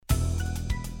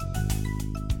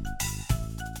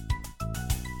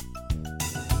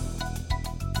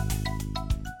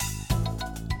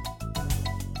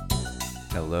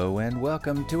Hello and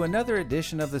welcome to another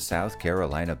edition of the South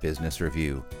Carolina Business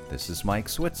Review. This is Mike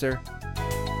Switzer.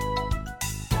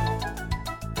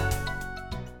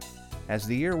 As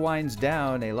the year winds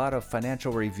down, a lot of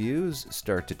financial reviews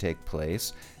start to take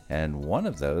place, and one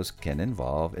of those can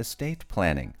involve estate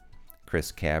planning.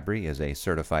 Chris Cabri is a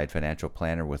certified financial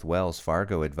planner with Wells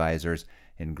Fargo Advisors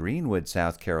in Greenwood,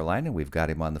 South Carolina. We've got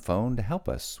him on the phone to help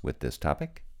us with this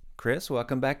topic. Chris,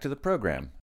 welcome back to the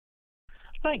program.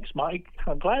 Thanks, Mike.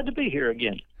 I'm glad to be here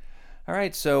again. All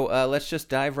right, so let's just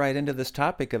dive right into this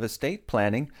topic of estate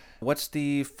planning. What's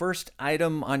the first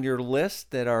item on your list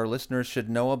that our listeners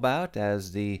should know about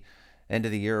as the end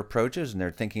of the year approaches and they're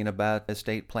thinking about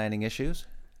estate planning issues?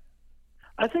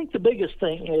 I think the biggest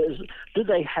thing is, do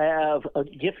they have a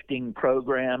gifting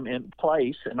program in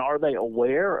place, and are they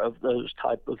aware of those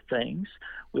type of things?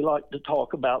 We like to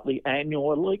talk about the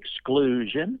annual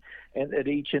exclusion, and that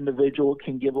each individual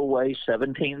can give away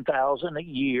 $17,000 a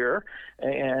year,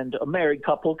 and a married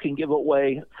couple can give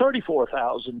away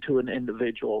 $34,000 to an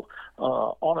individual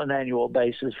on an annual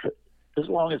basis, as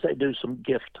long as they do some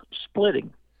gift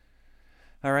splitting.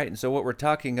 All right, and so what we're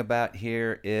talking about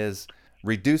here is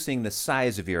reducing the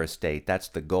size of your estate. That's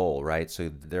the goal, right? So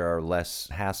there are less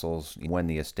hassles when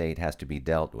the estate has to be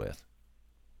dealt with.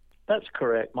 That's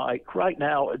correct, Mike. Right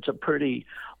now, it's a pretty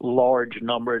large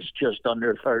number. It's just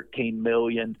under $13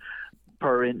 million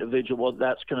per individual.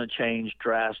 That's going to change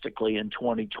drastically in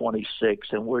 2026,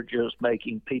 and we're just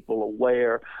making people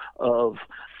aware of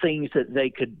things that they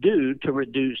could do to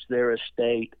reduce their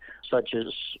estate, such as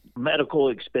medical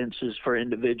expenses for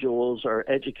individuals or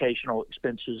educational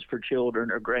expenses for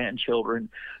children or grandchildren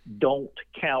don't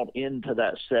count into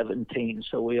that 17.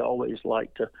 So we always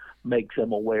like to make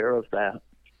them aware of that.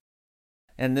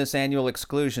 And this annual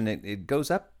exclusion, it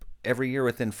goes up every year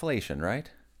with inflation,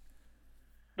 right?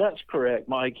 That's correct,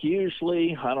 Mike.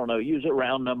 Usually, use a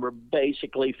round number,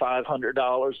 basically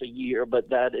 $500 a year, but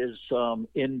that is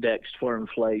indexed for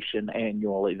inflation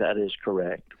annually. That is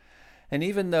correct. And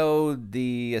even though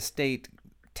the estate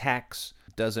tax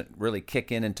doesn't really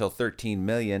kick in until $13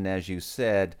 million, as you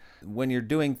said, when you're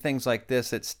doing things like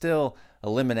this, it still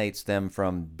eliminates them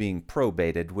from being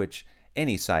probated, which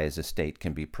any size estate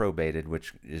can be probated,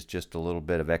 which is just a little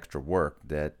bit of extra work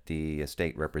that the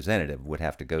estate representative would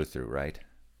have to go through, right?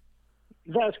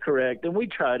 That's correct. And we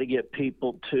try to get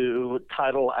people to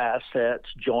title assets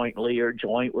jointly or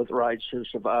joint with rights to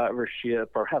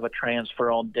survivorship or have a transfer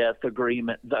on death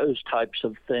agreement, those types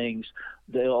of things.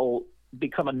 They'll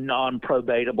become a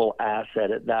non-probatable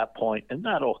asset at that point, and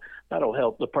that'll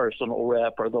help the personal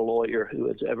rep or the lawyer who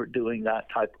is ever doing that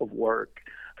type of work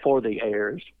for the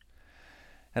heirs.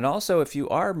 And also, if you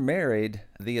are married,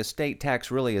 the estate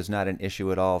tax really is not an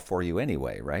issue at all for you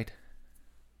anyway, right?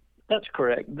 That's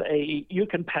correct. You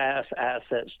can pass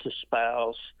assets to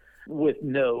spouse with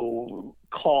no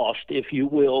cost, if you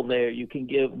will, there. You can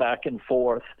give back and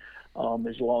forth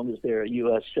as long as they're a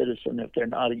U.S. citizen. If they're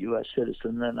not a U.S.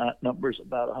 citizen, then that number is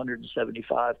about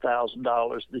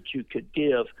 $175,000 that you could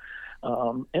give.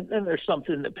 And then there's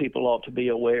something that people ought to be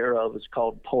aware of. It's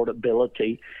called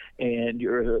portability, and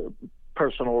your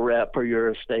personal rep or your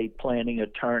estate planning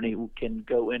attorney can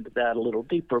go into that a little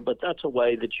deeper, but that's a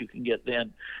way that you can get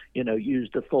then, use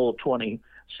the full $26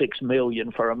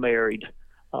 million for a married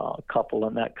couple,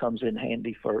 and that comes in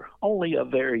handy for only a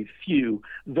very few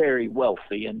very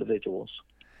wealthy individuals.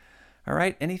 All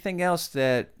right. Anything else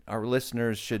that our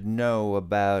listeners should know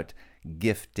about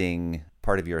gifting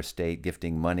part of your estate,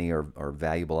 gifting money or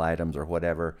valuable items or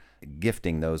whatever,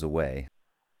 gifting those away?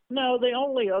 No, the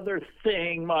only other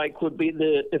thing, Mike, would be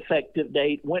the effective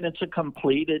date, when it's a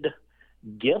completed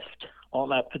gift on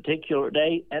that particular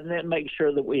date, and then make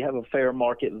sure that we have a fair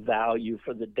market value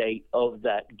for the date of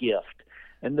that gift.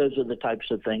 And those are the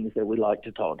types of things that we like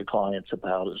to talk to clients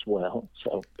about as well.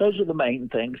 So those are the main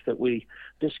things that we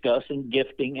discuss in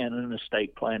gifting and in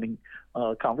estate planning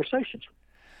conversations.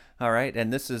 All right,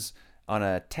 and this is on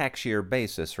a tax year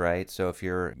basis, right? So if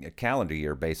you're a calendar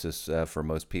year basis for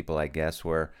most people, I guess,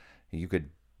 where you could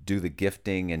do the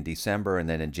gifting in December and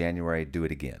then in January do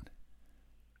it again.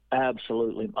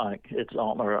 Absolutely, Mike. It's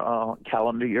on a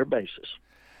calendar year basis.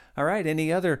 All right.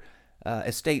 Any other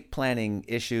estate planning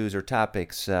issues or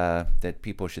topics that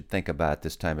people should think about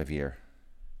this time of year?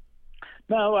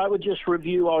 No, I would just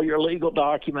review all your legal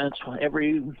documents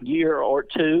every year or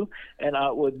two, and I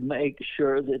would make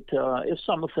sure that if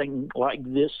something like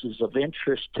this is of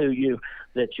interest to you,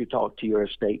 that you talk to your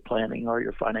estate planning or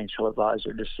your financial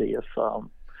advisor to see if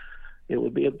it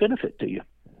would be of benefit to you.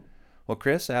 Well,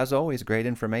 Chris, as always, great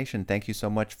information. Thank you so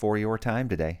much for your time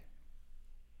today.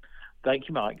 Thank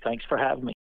you, Mike. Thanks for having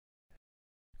me.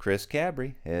 Chris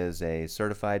Cabri is a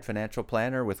certified financial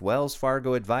planner with Wells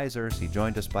Fargo Advisors. He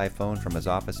joined us by phone from his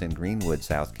office in Greenwood,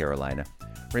 South Carolina.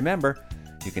 Remember,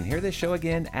 you can hear this show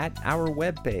again at our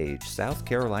webpage,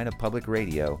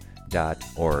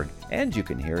 southcarolinapublicradio.org, and you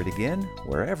can hear it again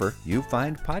wherever you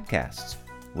find podcasts.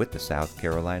 With the South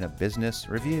Carolina Business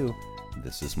Review,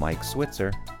 this is Mike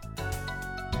Switzer.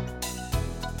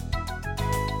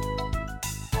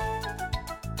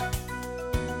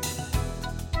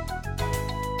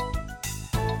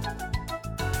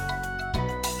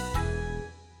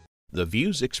 The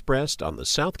views expressed on the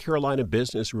South Carolina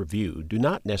Business Review do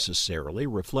not necessarily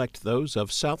reflect those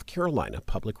of South Carolina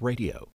Public Radio.